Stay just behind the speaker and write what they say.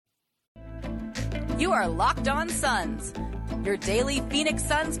You are Locked On Suns, your daily Phoenix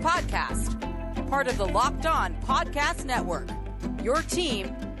Suns podcast. Part of the Locked On Podcast Network, your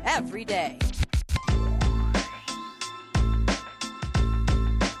team every day.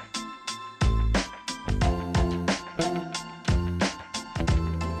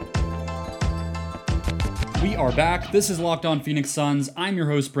 We are back. This is Locked On Phoenix Suns. I'm your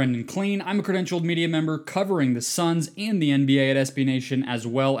host, Brendan Clean. I'm a credentialed media member covering the Suns and the NBA at SB Nation, as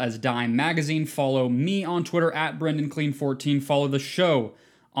well as Dime Magazine. Follow me on Twitter at BrendanClean14. Follow the show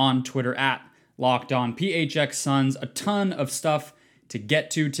on Twitter at Locked On PHX Suns. A ton of stuff to get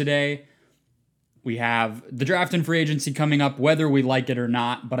to today. We have the draft and free agency coming up, whether we like it or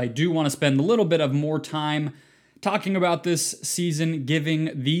not, but I do want to spend a little bit of more time talking about this season, giving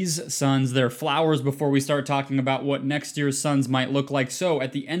these Suns their flowers before we start talking about what next year's Suns might look like. So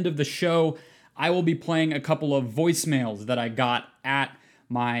at the end of the show, I will be playing a couple of voicemails that I got at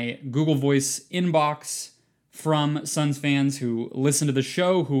my Google Voice inbox from Suns fans who listened to the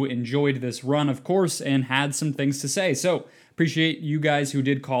show, who enjoyed this run, of course, and had some things to say. So appreciate you guys who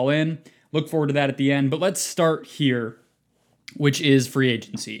did call in. Look forward to that at the end. But let's start here, which is free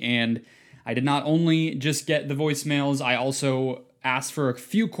agency. And I did not only just get the voicemails, I also asked for a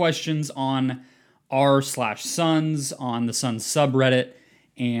few questions on r/Suns, on the Suns subreddit,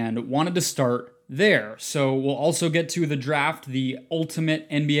 and wanted to start there. So we'll also get to the draft. The ultimate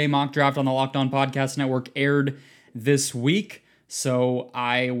NBA mock draft on the Locked On Podcast Network aired this week. So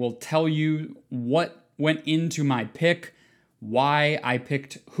I will tell you what went into my pick, why I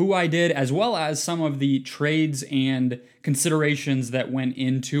picked who I did, as well as some of the trades and considerations that went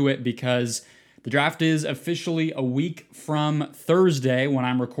into it, because the draft is officially a week from Thursday when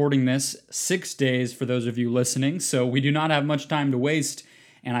I'm recording this, 6 days for those of you listening. So we do not have much time to waste,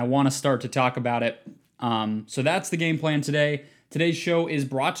 and I want to start to talk about it. So that's the game plan today. Today's show is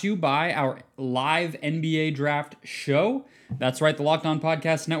brought to you by our live NBA draft show. That's right, the Locked On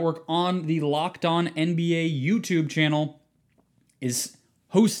Podcast Network on the Locked On NBA YouTube channel is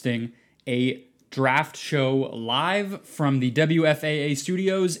hosting a draft show live from the WFAA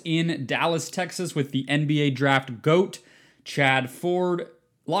studios in Dallas, Texas, with the NBA draft GOAT, Chad Ford,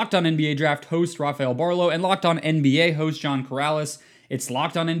 Locked On NBA draft host Rafael Barlow, and Locked On NBA host John Corrales. It's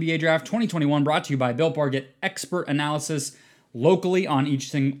Locked On NBA Draft 2021, brought to you by Built Bar. Get expert analysis locally on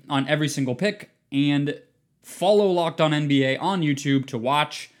every single pick, and follow Locked On NBA on YouTube to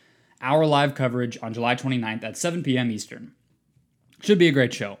watch our live coverage on July 29th at 7 p.m. Eastern. Should be a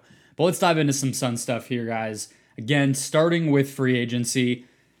great show. But let's dive into some Sun stuff here, guys. Again, starting with free agency.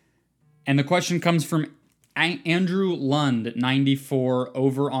 And the question comes from Andrew Lund, 94,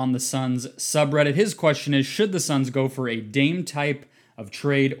 over on the Suns subreddit. His question is, should the Suns go for a Dame type of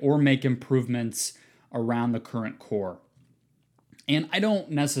trade or make improvements around the current core? And I don't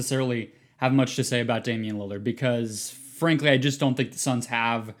necessarily have much to say about Damian Lillard because, frankly, I just don't think the Suns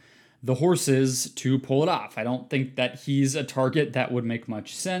have the horses to pull it off. I don't think that he's a target that would make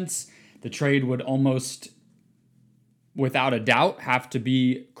much sense. The trade would almost, without a doubt, have to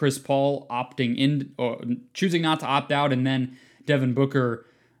be Chris Paul opting in or choosing not to opt out, and then Devin Booker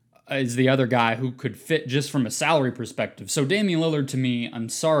is the other guy who could fit just from a salary perspective. So Damian Lillard, to me, I'm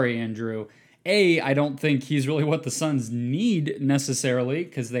sorry, Andrew. I don't think he's really what the Suns need necessarily,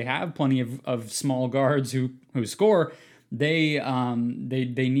 because they have plenty of small guards who score. They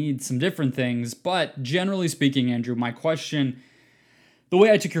need some different things, but generally speaking, Andrew, my question, the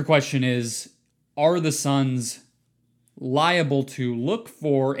way I took your question is, are the Suns liable to look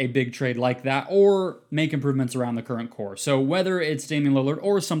for a big trade like that or make improvements around the current core? So whether it's Damian Lillard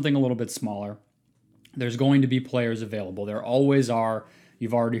or something a little bit smaller, there's going to be players available. There always are.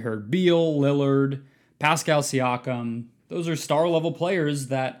 You've already heard Beal, Lillard, Pascal Siakam. Those are star-level players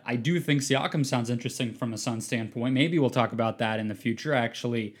that I do think Siakam sounds interesting from a Suns standpoint. Maybe we'll talk about that in the future. I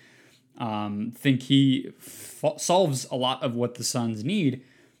actually think he solves a lot of what the Suns need.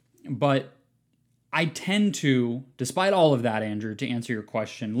 But I tend to, despite all of that, Andrew, to answer your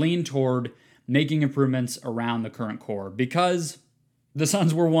question, lean toward making improvements around the current core, because the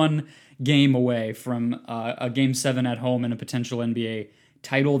Suns were one game away from a Game 7 at home and a potential NBA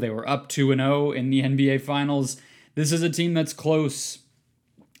title. They were up 2-0 in the NBA Finals. This is a team that's close.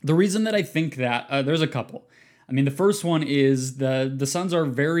 The reason that I think that, there's a couple. I mean, the first one is the Suns are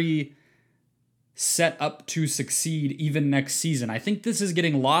very set up to succeed even next season. I think this is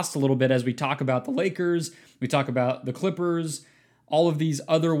getting lost a little bit as we talk about the Lakers, we talk about the Clippers, all of these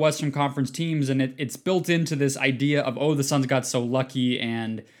other Western Conference teams, and it's built into this idea of, oh, the Suns got so lucky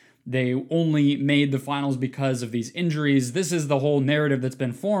and they only made the finals because of these injuries. This is the whole narrative that's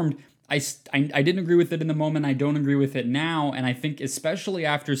been formed. I didn't agree with it in the moment. I don't agree with it now. And I think especially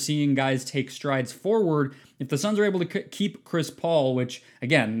after seeing guys take strides forward, if the Suns are able to keep Chris Paul, which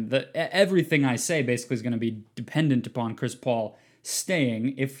again, everything I say basically is going to be dependent upon Chris Paul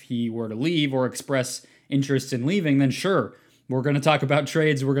staying. If he were to leave or express interest in leaving, then sure, we're going to talk about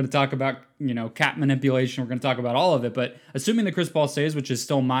trades. We're going to talk about, cap manipulation. We're going to talk about all of it. But assuming that Chris Paul stays, which is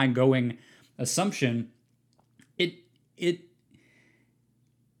still my going assumption,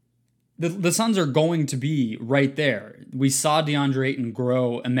 the Suns are going to be right there. We saw DeAndre Ayton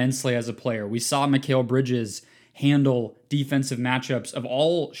grow immensely as a player. We saw Mikal Bridges handle defensive matchups of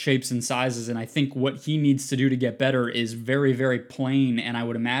all shapes and sizes, and I think what he needs to do to get better is very, very plain, and I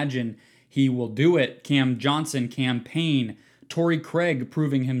would imagine he will do it. Cam Johnson, Cam Payne, Torrey Craig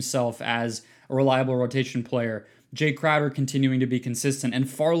proving himself as a reliable rotation player, Jay Crowder continuing to be consistent and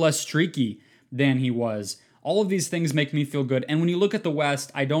far less streaky than he was. All of these things make me feel good. And when you look at the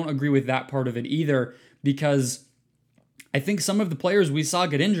West, I don't agree with that part of it either, because I think some of the players we saw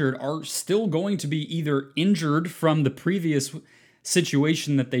get injured are still going to be either injured from the previous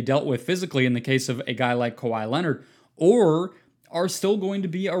situation that they dealt with physically in the case of a guy like Kawhi Leonard, or are still going to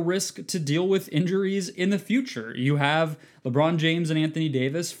be a risk to deal with injuries in the future. You have LeBron James and Anthony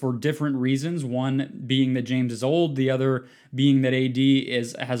Davis for different reasons, one being that James is old, the other being that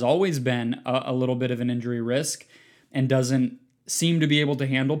AD has always been a little bit of an injury risk and doesn't seem to be able to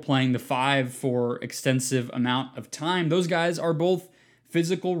handle playing the 5 for extensive amount of time. Those guys are both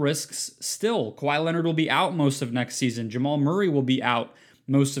physical risks still. Kawhi Leonard will be out most of next season. Jamal Murray will be out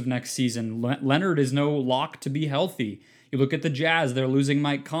most of next season. Leonard is no lock to be healthy. You look at the Jazz, they're losing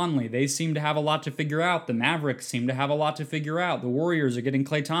Mike Conley. They seem to have a lot to figure out. The Mavericks seem to have a lot to figure out. The Warriors are getting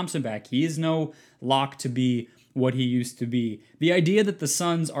Klay Thompson back. He is no lock to be what he used to be. The idea that the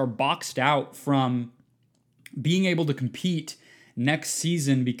Suns are boxed out from being able to compete next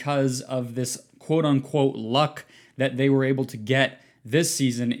season because of this quote-unquote luck that they were able to get this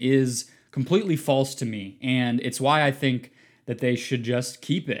season is completely false to me. And it's why I think that they should just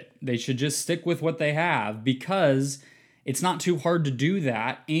keep it. They should just stick with what they have, because it's not too hard to do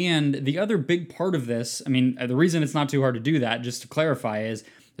that. And the other big part of this, the reason it's not too hard to do that, just to clarify, is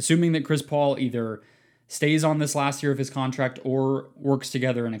assuming that Chris Paul either stays on this last year of his contract or works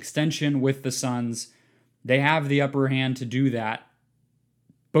together an extension with the Suns, they have the upper hand to do that.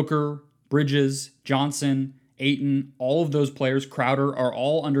 Booker, Bridges, Johnson, Ayton, all of those players, Crowder, are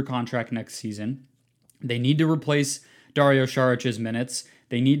all under contract next season. They need to replace Dario Saric's minutes.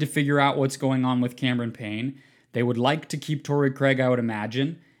 They need to figure out what's going on with Cameron Payne. They would like to keep Torrey Craig, I would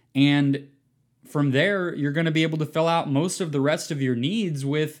imagine. And from there, you're going to be able to fill out most of the rest of your needs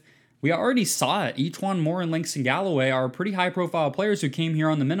with, we already saw it, E'Twaun Moore and Langston Galloway are pretty high-profile players who came here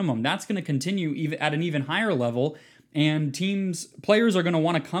on the minimum. That's going to continue even at an even higher level, and players are going to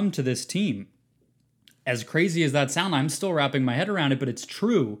want to come to this team. As crazy as that sounds, I'm still wrapping my head around it, but it's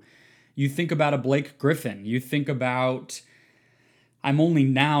true. You think about a Blake Griffin. You think about... I'm only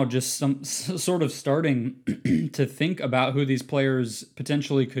now just sort of starting to think about who these players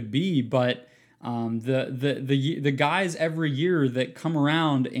potentially could be, but the guys every year that come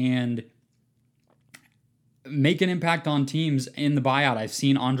around and make an impact on teams in the buyout. I've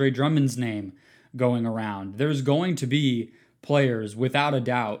seen Andre Drummond's name going around. There's going to be players, without a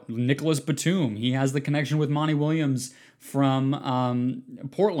doubt. Nicholas Batum, he has the connection with Monty Williams from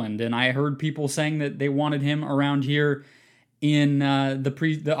Portland, and I heard people saying that they wanted him around here in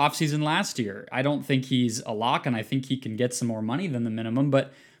the offseason last year. I don't think he's a lock, and I think he can get some more money than the minimum,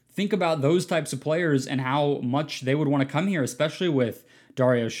 but think about those types of players and how much they would want to come here, especially with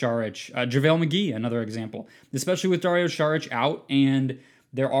Dario Saric. JaVale McGee, another example. Especially with Dario Saric out, and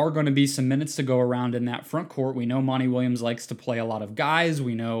there are going to be some minutes to go around in that front court. We know Monty Williams likes to play a lot of guys.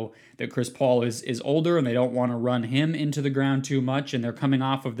 We know that Chris Paul is older, and they don't want to run him into the ground too much, and they're coming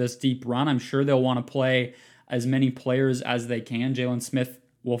off of this deep run. I'm sure they'll want to play as many players as they can. Jalen Smith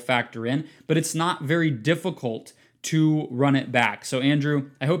will factor in, but it's not very difficult to run it back. So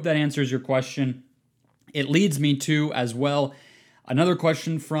Andrew, I hope that answers your question. It leads me to, as well, another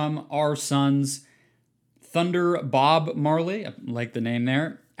question from our Suns. Thunder Bob Marley, I like the name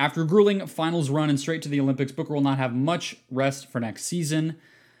there. After a grueling finals run and straight to the Olympics, Booker will not have much rest for next season.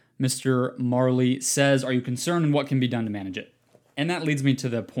 Mr. Marley says, are you concerned, and what can be done to manage it? And that leads me to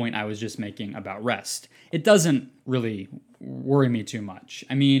the point I was just making about rest. It doesn't really worry me too much.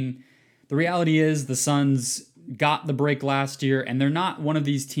 The reality is the Suns got the break last year, and they're not one of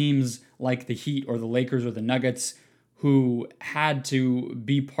these teams like the Heat or the Lakers or the Nuggets who had to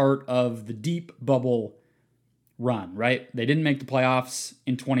be part of the deep bubble run, right? They didn't make the playoffs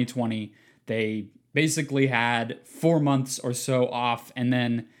in 2020. They basically had 4 months or so off, and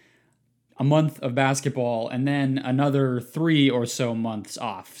then a month of basketball and then another 3 or so months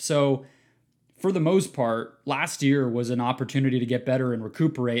off. So for the most part, last year was an opportunity to get better and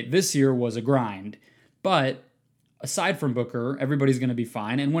recuperate. This year was a grind. But aside from Booker, everybody's going to be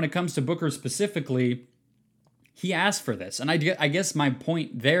fine. And when it comes to Booker specifically, he asked for this. And I guess my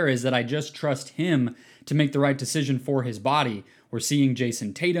point there is that I just trust him to make the right decision for his body. We're seeing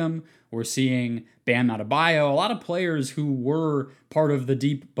Jason Tatum. We're seeing Bam Adebayo. A lot of players who were part of the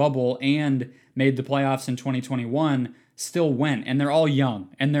deep bubble and made the playoffs in 2021 still went. And they're all young.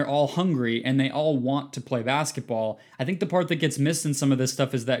 And they're all hungry. And they all want to play basketball. I think the part that gets missed in some of this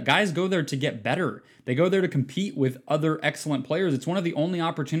stuff is that guys go there to get better. They go there to compete with other excellent players. It's one of the only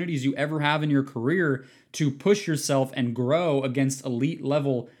opportunities you ever have in your career to push yourself and grow against elite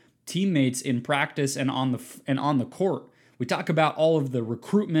level teammates in practice and on the court. We talk about all of the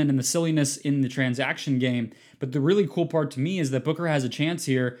recruitment and the silliness in the transaction game, but the really cool part to me is that Booker has a chance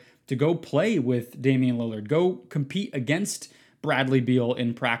here to go play with Damian Lillard, go compete against Bradley Beal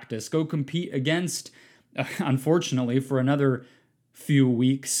in practice, go compete against, unfortunately, for another few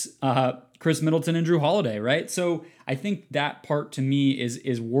weeks, Chris Middleton and Drew Holiday, right? So I think that part to me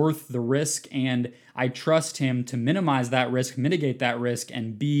is worth the risk, and I trust him to minimize that risk, mitigate that risk,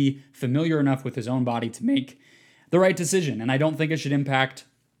 and be familiar enough with his own body to make the right decision. And I don't think it should impact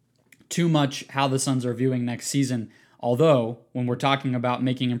too much how the Suns are viewing next season. Although, when we're talking about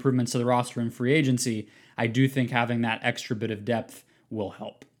making improvements to the roster in free agency, I do think having that extra bit of depth will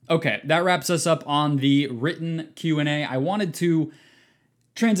help. Okay, that wraps us up on the written Q&A. I wanted to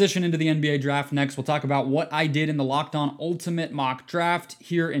transition into the NBA draft next. We'll talk about what I did in the Locked On Ultimate Mock Draft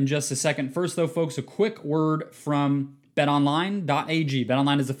here in just a second. First, though, folks, a quick word from betonline.ag.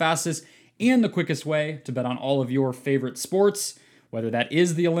 BetOnline is the fastest and the quickest way to bet on all of your favorite sports, whether that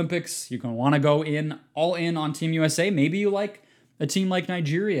is the Olympics. You're going to want to go all in on Team USA. Maybe you like a team like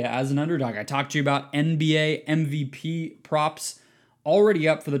Nigeria as an underdog. I talked to you about NBA MVP props already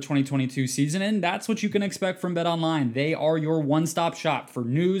up for the 2022 season, and that's what you can expect from BetOnline. They are your one-stop shop for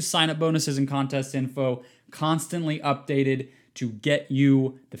news, sign-up bonuses, and contest info, constantly updated to get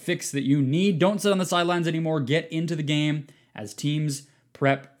you the fix that you need. Don't sit on the sidelines anymore. Get into the game as teams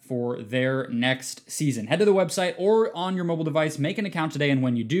prep for their next season. Head to the website or on your mobile device, make an account today, and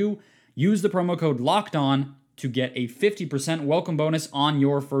when you do, use the promo code LOCKEDON to get a 50% welcome bonus on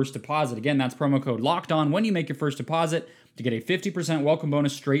your first deposit. Again, that's promo code LOCKEDON when you make your first deposit to get a 50% welcome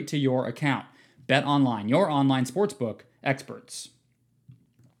bonus straight to your account. BetOnline, your online sportsbook experts.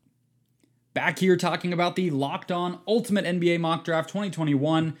 Back here talking about the Locked On Ultimate NBA Mock Draft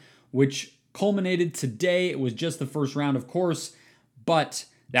 2021, which culminated today. It was just the first round, of course, but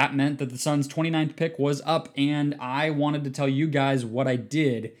that meant that the Suns' 29th pick was up, and I wanted to tell you guys what I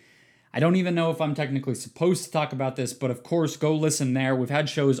did. I don't even know if I'm technically supposed to talk about this, but of course, go listen there. We've had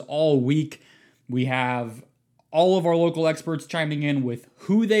shows all week. We have all of our local experts chiming in with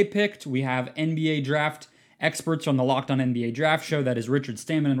who they picked. We have NBA draft experts from the Locked On NBA Draft Show. That is Richard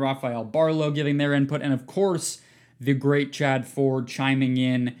Stamen and Rafael Barlow giving their input. And of course, the great Chad Ford chiming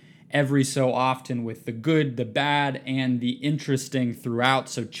in every so often with the good, the bad, and the interesting throughout.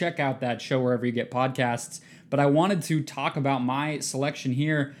 So check out that show wherever you get podcasts. But I wanted to talk about my selection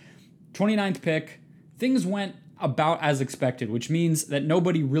here. 29th pick. Things went about as expected, which means that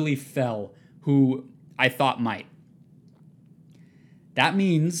nobody really fell who I thought might. That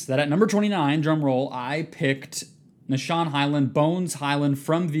means that at number 29, drum roll, I picked Nah'Shon Hyland, Bones Hyland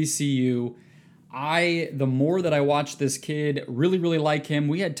from VCU. The more that I watched this kid, really, really like him.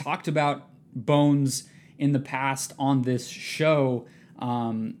 We had talked about Bones in the past on this show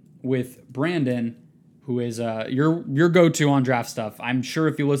with Brandon, who is your go-to on draft stuff. I'm sure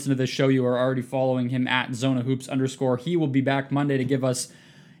if you listen to this show, you are already following him at ZonaHoops_. He will be back Monday to give us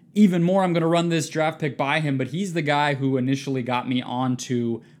even more. I'm going to run this draft pick by him, but he's the guy who initially got me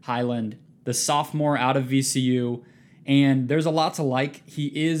onto Hyland, the sophomore out of VCU. And there's a lot to like. He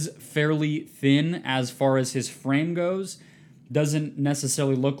is fairly thin as far as his frame goes. Doesn't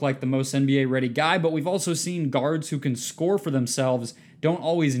necessarily look like the most NBA-ready guy, but we've also seen guards who can score for themselves don't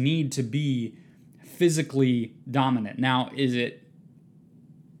always need to be physically dominant. Now, is it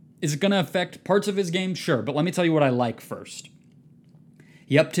going to affect parts of his game? Sure, but let me tell you what I like first.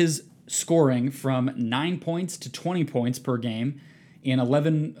 He upped his scoring from 9 points to 20 points per game in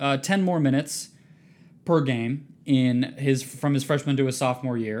 10 more minutes per game from his freshman to his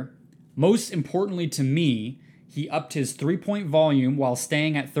sophomore year. Most importantly to me, he upped his three-point volume while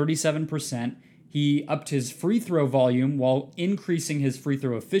staying at 37%. He upped his free throw volume while increasing his free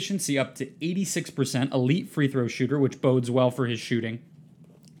throw efficiency up to 86%, elite free throw shooter, which bodes well for his shooting.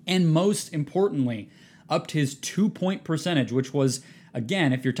 And most importantly, upped his 2-point percentage, which was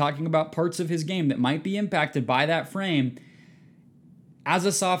again, if you're talking about parts of his game that might be impacted by that frame, as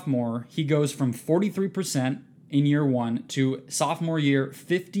a sophomore, he goes from 43% in year one to sophomore year,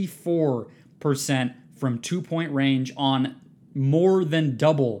 54% from 2-point range on more than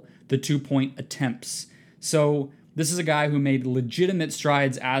double the 2-point attempts. So this is a guy who made legitimate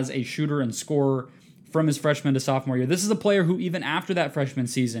strides as a shooter and scorer from his freshman to sophomore year. This is a player who, even after that freshman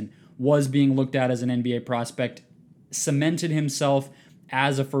season, was being looked at as an NBA prospect, cemented himself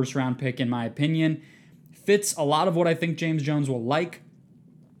as a first-round pick, in my opinion. Fits a lot of what I think James Jones will like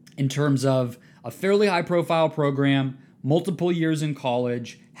in terms of a fairly high-profile program, multiple years in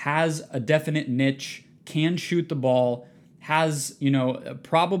college, has a definite niche, can shoot the ball, has,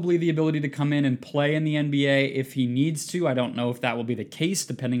 probably the ability to come in and play in the NBA if he needs to. I don't know if that will be the case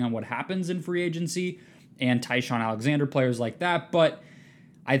depending on what happens in free agency and Tyshawn Alexander, players like that, but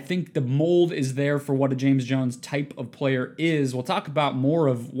I think the mold is there for what a James Jones type of player is. We'll talk about more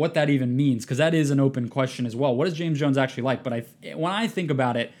of what that even means, because that is an open question as well. What is James Jones actually like? But when I think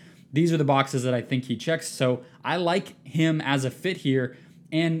about it, these are the boxes that I think he checks. So I like him as a fit here.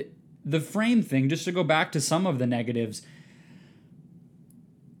 And the frame thing, just to go back to some of the negatives,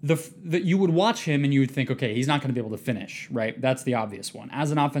 that you would watch him and you would think, okay, he's not going to be able to finish, right? That's the obvious one.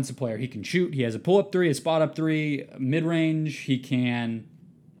 As an offensive player, he can shoot. He has a pull-up three, a spot-up three, mid-range. He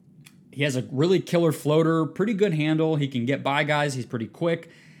has a really killer floater, pretty good handle. He can get by guys. He's pretty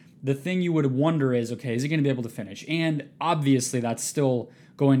quick. The thing you would wonder is, okay, is he going to be able to finish? And obviously that's still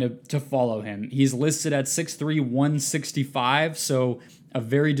going to follow him. He's listed at 6'3", 165, so a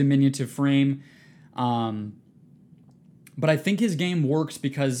very diminutive frame. But I think his game works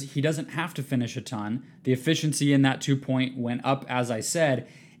because he doesn't have to finish a ton. The efficiency in that 2-point went up, as I said,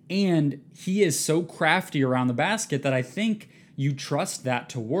 and he is so crafty around the basket that I think you trust that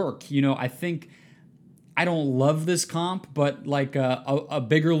to work. I don't love this comp, but like a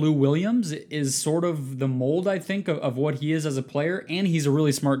bigger Lou Williams is sort of the mold, I think, of what he is as a player, and he's a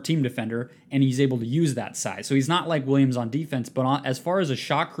really smart team defender, and he's able to use that size. So he's not like Williams on defense, but as far as a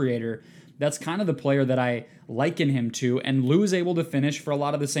shot creator, that's kind of the player that I liken him to, and Lou is able to finish for a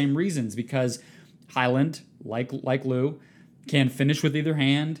lot of the same reasons, because Highland, like Lou, can finish with either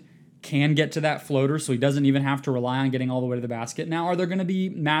hand, can get to that floater, so he doesn't even have to rely on getting all the way to the basket. Now, are there going to be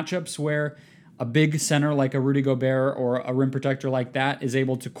matchups where a big center like a Rudy Gobert or a rim protector like that is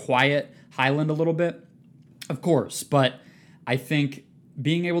able to quiet Highland a little bit? Of course, but I think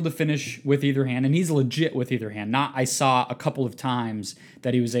being able to finish with either hand, and he's legit with either hand. I saw a couple of times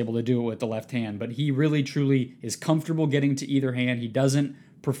that he was able to do it with the left hand, but he really truly is comfortable getting to either hand. He doesn't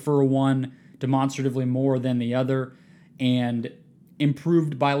prefer one demonstratively more than the other, and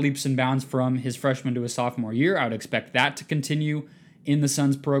improved by leaps and bounds from his freshman to his sophomore year. I would expect that to continue in the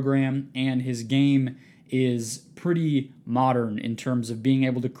Suns program, and his game is pretty modern in terms of being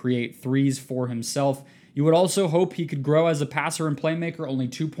able to create threes for himself. You would also hope he could grow as a passer and playmaker, only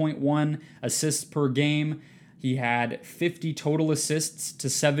 2.1 assists per game. He had 50 total assists to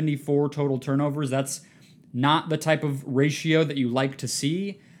 74 total turnovers. That's not the type of ratio that you like to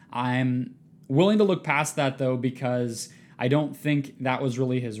see. I'm willing to look past that, though, because I don't think that was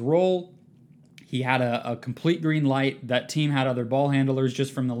really his role. He had a complete green light. That team had other ball handlers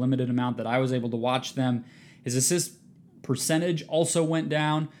just from the limited amount that I was able to watch them. His assist percentage also went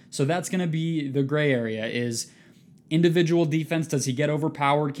down. So that's going to be the gray area, is individual defense. Does he get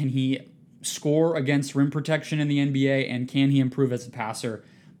overpowered? Can he score against rim protection in the NBA? And can he improve as a passer?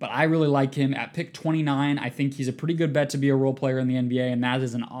 But I really like him at pick 29. I think he's a pretty good bet to be a role player in the NBA, and that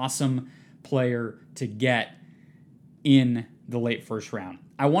is an awesome player to get in the late first round.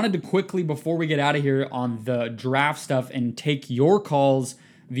 I wanted to quickly, before we get out of here on the draft stuff and take your calls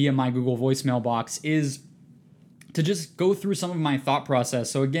via my Google voicemail box, is to just go through some of my thought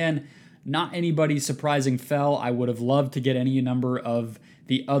process. So again, not anybody surprising fell. I would have loved to get any number of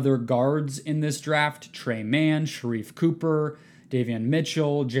the other guards in this draft. Trey Mann, Sharif Cooper, Davion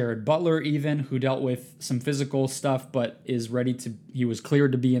Mitchell, Jared Butler even, who dealt with some physical stuff but he was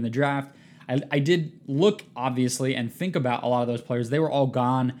cleared to be in the draft. I did look, obviously, and think about a lot of those players. They were all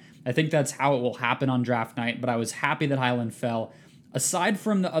gone. I think that's how it will happen on draft night, but I was happy that Highland fell. Aside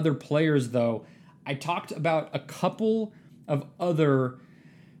from the other players, though, I talked about a couple of other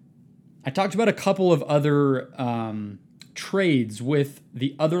trades with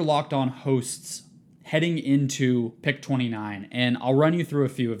the other Locked On hosts heading into pick 29, and I'll run you through a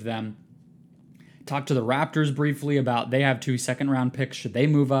few of them. Talked to the Raptors briefly about they have 2 second-round picks. Should they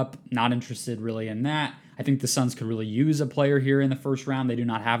move up? Not interested really in that. I think the Suns could really use a player here in the first round. They do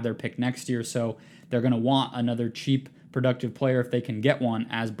not have their pick next year, so they're going to want another cheap, productive player if they can get one,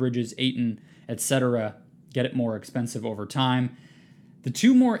 as Bridges, Ayton, etc. get it more expensive over time. The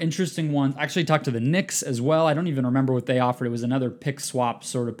two more interesting ones, I actually talked to the Knicks as well. I don't even remember what they offered. It was another pick swap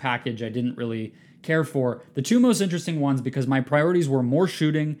sort of package I didn't really care for. The two most interesting ones, because my priorities were more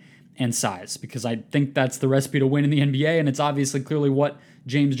shooting and size, because I think that's the recipe to win in the NBA, and it's obviously clearly what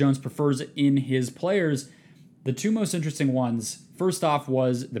James Jones prefers in his players. The two most interesting ones, first off,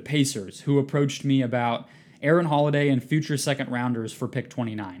 was the Pacers, who approached me about Aaron Holiday and future second rounders for pick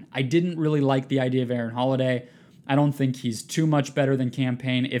 29. I didn't really like the idea of Aaron Holiday. I don't think he's too much better than Cam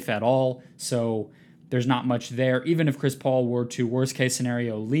Payne, if at all, so there's not much there. Even if Chris Paul were to, worst case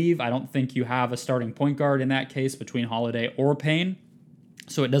scenario, leave, I don't think you have a starting point guard in that case between Holiday or Payne,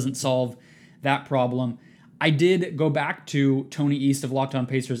 so it doesn't solve that problem. I did go back to Tony East of Locked On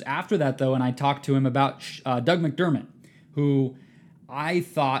Pacers after that, though, and I talked to him about Doug McDermott, who I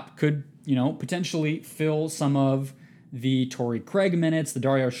thought could, potentially fill some of the Torrey Craig minutes, the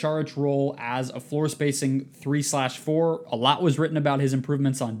Dario Saric role as a floor spacing 3/4. A lot was written about his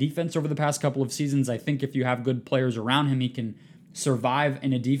improvements on defense over the past couple of seasons. I think if you have good players around him, he can survive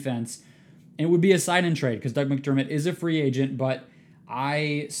in a defense. And it would be a sign-in trade because Doug McDermott is a free agent, but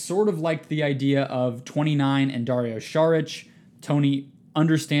I sort of liked the idea of 29 and Dario Saric. Tony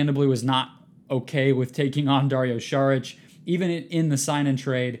understandably was not okay with taking on Dario Saric, even in the sign-in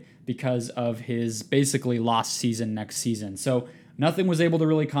trade, because of his basically lost season next season. So nothing was able to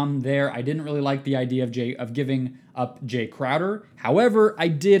really come there. I didn't really like the idea of giving up Jay Crowder. However, I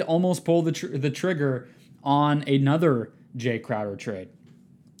did almost pull the trigger on another Jay Crowder trade.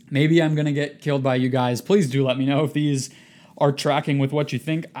 Maybe I'm going to get killed by you guys. Please do let me know if these are tracking with what you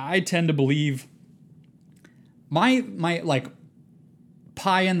think. I tend to believe my like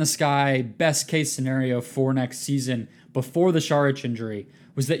pie in the sky best case scenario for next season before the Saric injury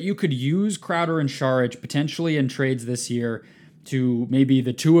was that you could use Crowder and Saric potentially in trades this year to maybe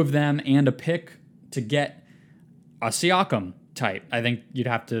the two of them and a pick to get a Siakam type. I think you'd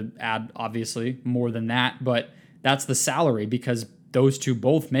have to add, obviously, more than that, but that's the salary because those two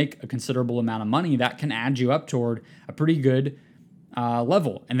both make a considerable amount of money. That can add you up toward a pretty good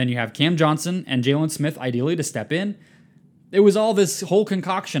level. And then you have Cam Johnson and Jalen Smith ideally to step in. It was all this whole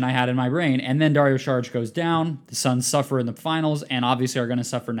concoction I had in my brain, and then Dario Saric goes down, the Suns suffer in the finals, and obviously are going to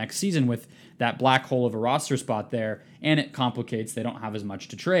suffer next season with that black hole of a roster spot there, and it complicates, they don't have as much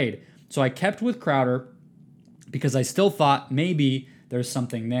to trade. So I kept with Crowder because I still thought maybe there's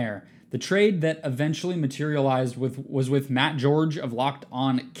something there. The trade that eventually materialized was with Matt George of Locked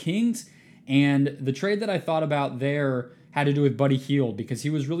On Kings, and the trade that I thought about there had to do with Buddy Hield because he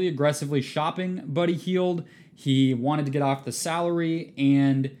was really aggressively shopping Buddy Hield. He wanted to get off the salary,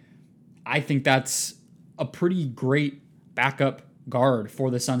 and I think that's a pretty great backup guard for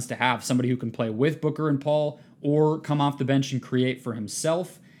the Suns to have, somebody who can play with Booker and Paul or come off the bench and create for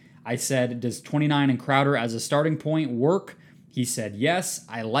himself. I said, does 29 and Crowder as a starting point work? He said yes.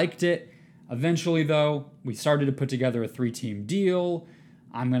 I liked it. Eventually, though, we started to put together a 3-team deal.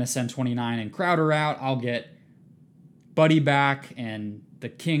 I'm going to send 29 and Crowder out. I'll get Buddy back, and the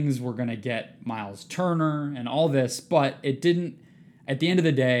Kings were going to get Miles Turner and all this, but it didn't, at the end of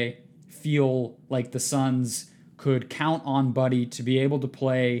the day, feel like the Suns could count on Buddy to be able to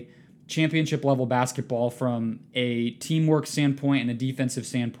play championship-level basketball from a teamwork standpoint and a defensive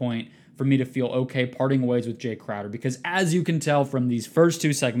standpoint for me to feel okay parting ways with Jay Crowder. Because as you can tell from these first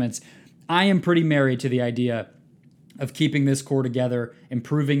two segments, I am pretty married to the idea of keeping this core together,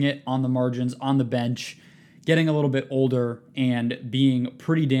 improving it on the margins, on the bench, getting a little bit older, and being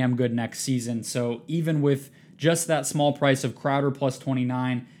pretty damn good next season. So even with just that small price of Crowder plus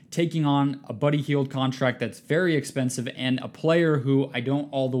 29, taking on a Buddy Hield contract that's very expensive and a player who I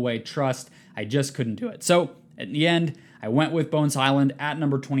don't all the way trust, I just couldn't do it. So at the end, I went with Bones Hyland at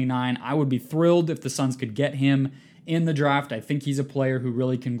number 29. I would be thrilled if the Suns could get him in the draft. I think he's a player who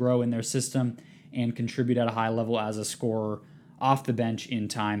really can grow in their system and contribute at a high level as a scorer off the bench in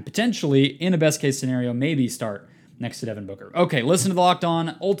time. Potentially, in a best case scenario, maybe start next to Devin Booker. Okay, listen to the Locked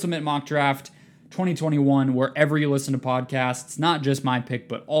On Ultimate Mock Draft 2021 wherever you listen to podcasts. Not just my pick,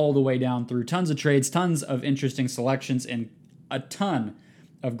 but all the way down through. Tons of trades, tons of interesting selections, and a ton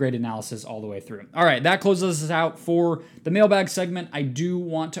of great analysis all the way through. All right, that closes us out for the mailbag segment. I do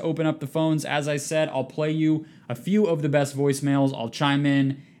want to open up the phones. As I said, I'll play you a few of the best voicemails. I'll chime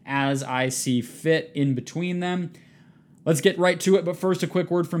in as I see fit in between them. Let's get right to it, but first a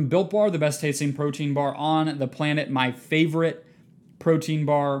quick word from Built Bar, the best tasting protein bar on the planet, my favorite protein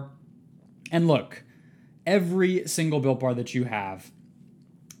bar. And look, every single Built Bar that you have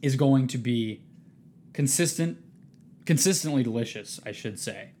is going to be consistently delicious, I should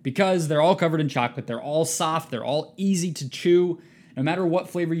say, because they're all covered in chocolate, they're all soft, they're all easy to chew. no matter what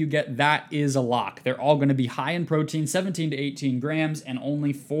flavor you get, that is a lock. They're all going to be high in protein, 17 to 18 grams, and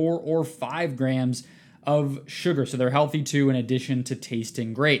only 4 or 5 grams of sugar. So they're healthy too, in addition to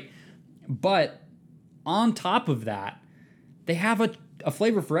tasting great. But on top of that, they have a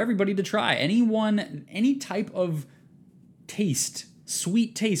flavor for everybody to try. Any type of taste,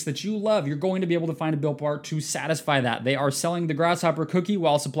 sweet taste that you love, you're going to be able to find a Built Bar to satisfy that. They are selling the Grasshopper Cookie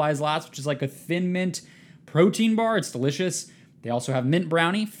while supplies last, which is like a thin mint protein bar. It's delicious. They also have Mint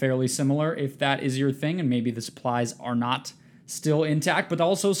Brownie, fairly similar if that is your thing, and maybe the supplies are not still intact, but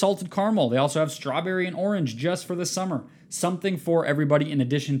also Salted Caramel. They also have Strawberry and Orange just for the summer. Something for everybody in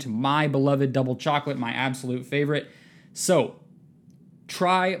addition to my beloved Double Chocolate, my absolute favorite. So,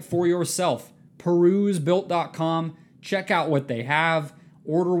 try for yourself. Peruse Built.com. Check out what they have.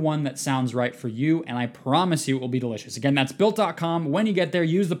 Order one that sounds right for you, and I promise you it will be delicious. Again, that's Built.com. When you get there,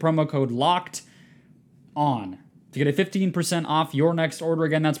 use the promo code LOCKEDON to get a 15% off your next order.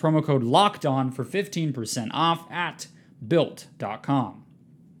 Again, that's promo code LOCKEDON for 15% off at Built.com.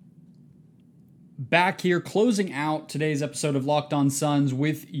 Back here, closing out today's episode of Locked On Suns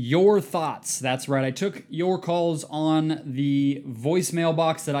with your thoughts. That's right, I took your calls on the voicemail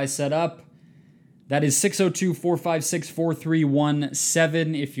box that I set up. That is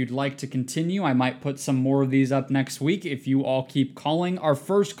 602-456-4317 if you'd like to continue. I might put some more of these up next week if you all keep calling. Our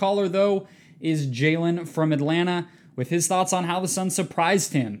first caller, though, is Jalen from Atlanta with his thoughts on how the Suns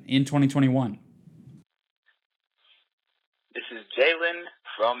surprised him in 2021. This is Jalen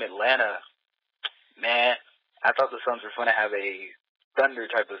from Atlanta. Man, I thought the Suns were going to have a Thunder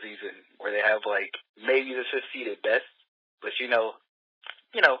type of season where they have, like, maybe the 5th seed at best, but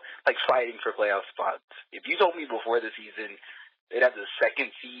like fighting for playoff spots. If you told me before the season they'd have the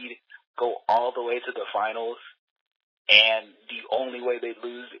 2nd seed go all the way to the finals and the only way they'd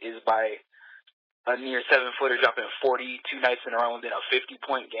lose is by a near 7-footer dropping 40 2 nights in a row and then a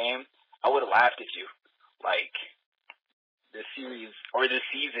 50-point game, I would have laughed at you. Like, the series or this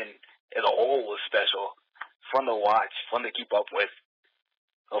season as a whole was special. Fun to watch, fun to keep up with.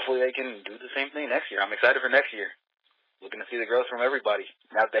 Hopefully they can do the same thing next year. I'm excited for next year. Looking to see the growth from everybody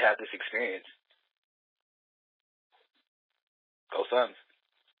now that they have this experience. Go Suns.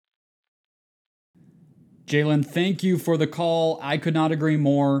 Jalen, thank you for the call. I could not agree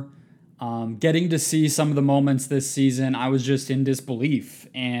more. Getting to see some of the moments this season, I was just in disbelief.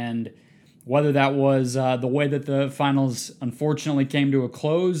 And whether that was the way that the finals unfortunately came to a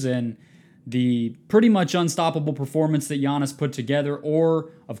close and the pretty much unstoppable performance that Giannis put together,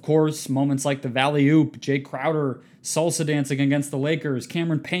 or, of course, moments like the Valley-oop, Jay Crowder salsa dancing against the Lakers,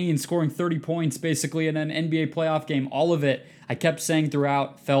 Cameron Payne scoring 30 points basically in an NBA playoff game, all of it, I kept saying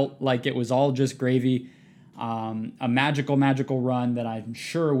throughout, felt like it was all just gravy. A magical, magical run that I'm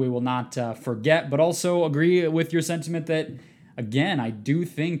sure we will not forget, but also agree with your sentiment that, again, I do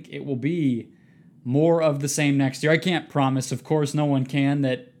think it will be more of the same next year. I can't promise, of course, no one can,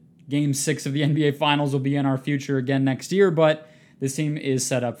 that Game 6 of the NBA Finals will be in our future again next year, but this team is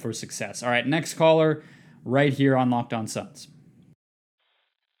set up for success. All right, next caller right here on Locked On Suns.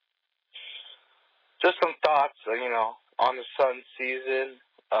 Just some thoughts, on the Suns season.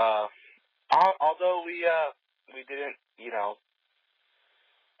 Although we didn't,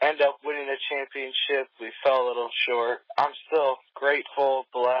 end up winning a championship, we fell a little short. I'm still grateful,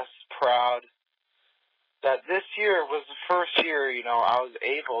 blessed, proud that this year was the first year, I was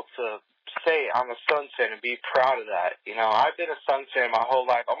able to say I'm a Suns fan and be proud of that. I've been a Suns fan my whole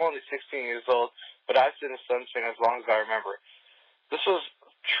life. I'm only 16 years old, but I've been a Suns fan as long as I remember. This was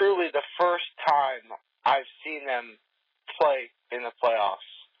truly the first time I've seen them play in the playoffs,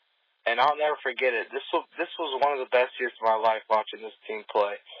 and I'll never forget it. This was one of the best years of my life watching this team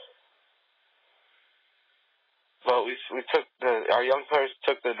play. But our young players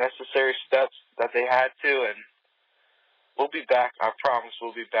took the necessary steps that they had to, and we'll be back. I promise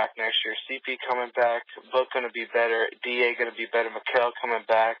we'll be back next year. CP coming back, Book going to be better, DA going to be better, Mikal coming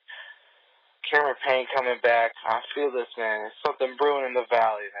back, Cameron Payne coming back. I feel this, man. There's something brewing in the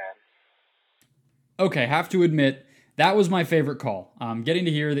valley, man. Okay, have to admit, that was my favorite call. Getting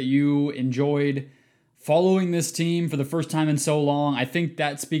to hear that you enjoyed following this team for the first time in so long, I think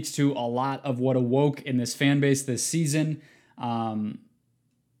that speaks to a lot of what awoke in this fan base this season.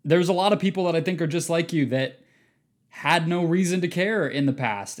 There's a lot of people that I think are just like you that had no reason to care in the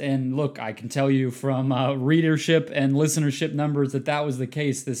past. And look, I can tell you from readership and listenership numbers that was the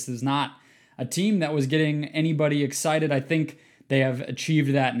case. This is not a team that was getting anybody excited. I think they have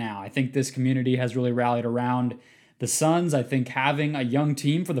achieved that now. I think this community has really rallied around the Suns. I think having a young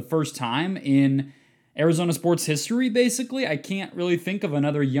team for the first time in Arizona sports history, basically. I can't really think of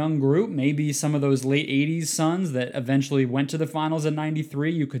another young group. Maybe some of those late 80s Suns that eventually went to the finals in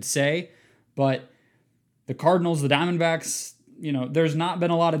 93, you could say. But the Cardinals, the Diamondbacks, there's not been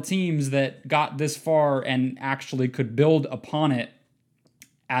a lot of teams that got this far and actually could build upon it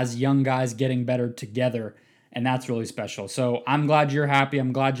as young guys getting better together. And that's really special. So I'm glad you're happy.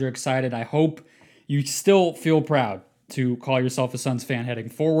 I'm glad you're excited. I hope you still feel proud to call yourself a Suns fan heading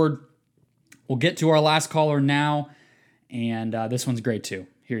forward. We'll get to our last caller now, and this one's great too.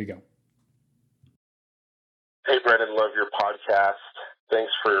 Here you go. Hey, Brendan, love your podcast.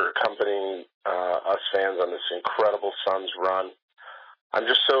 Thanks for accompanying us fans on this incredible Suns run. I'm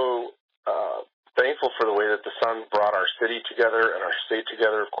just so thankful for the way that the Suns brought our city together and our state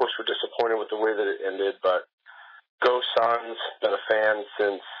together. Of course, we're disappointed with the way that it ended, but go Suns. Been a fan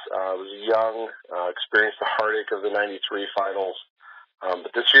since I was young, experienced the heartache of the 93 finals.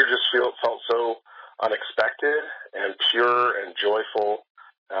 But this year just felt so unexpected and pure and joyful.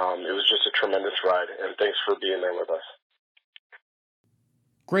 It was just a tremendous ride, and thanks for being there with us.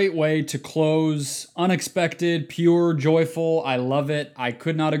 Great way to close. Unexpected, pure, joyful. I love it. I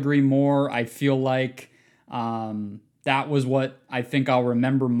could not agree more. I feel like that was what I think I'll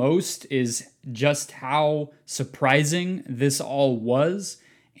remember most, is just how surprising this all was.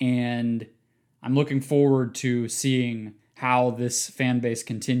 And I'm looking forward to seeing how this fan base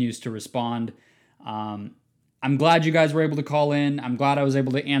continues to respond. I'm glad you guys were able to call in. I'm glad I was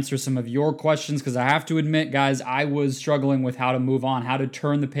able to answer some of your questions, because I have to admit, guys, I was struggling with how to move on, how to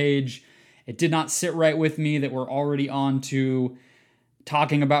turn the page. It did not sit right with me that we're already on to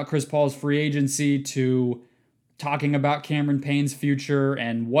talking about Chris Paul's free agency, to talking about Cameron Payne's future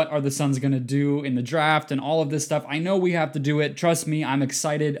and what are the Suns going to do in the draft and all of this stuff. I know we have to do it. Trust me, I'm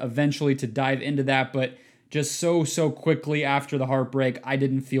excited eventually to dive into that, but just so quickly after the heartbreak, I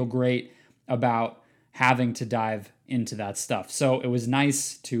didn't feel great about having to dive into that stuff. So it was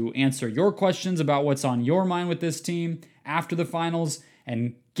nice to answer your questions about what's on your mind with this team after the finals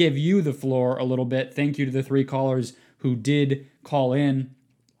and give you the floor a little bit. Thank you to the 3 callers who did call in.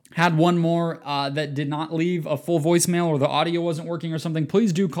 Had one more that did not leave a full voicemail, or the audio wasn't working or something.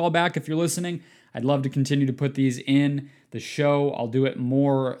 Please do call back if you're listening. I'd love to continue to put these in the show. I'll do it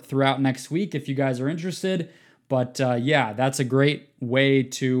more throughout next week if you guys are interested. But yeah, that's a great way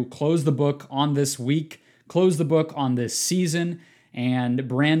to close the book on this week, close the book on this season. And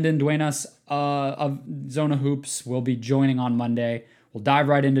Brandon Duenas of Zona Hoops will be joining on Monday. We'll dive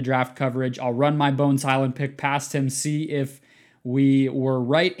right into draft coverage. I'll run my Bones Highland pick past him, see if we were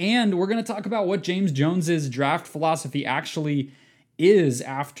right. And we're going to talk about what James Jones's draft philosophy actually is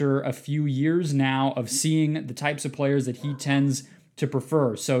after a few years now of seeing the types of players that he tends to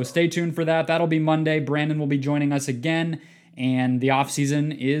prefer. So stay tuned for that. That'll be Monday. Brandon will be joining us again, and the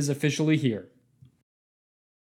offseason is officially here.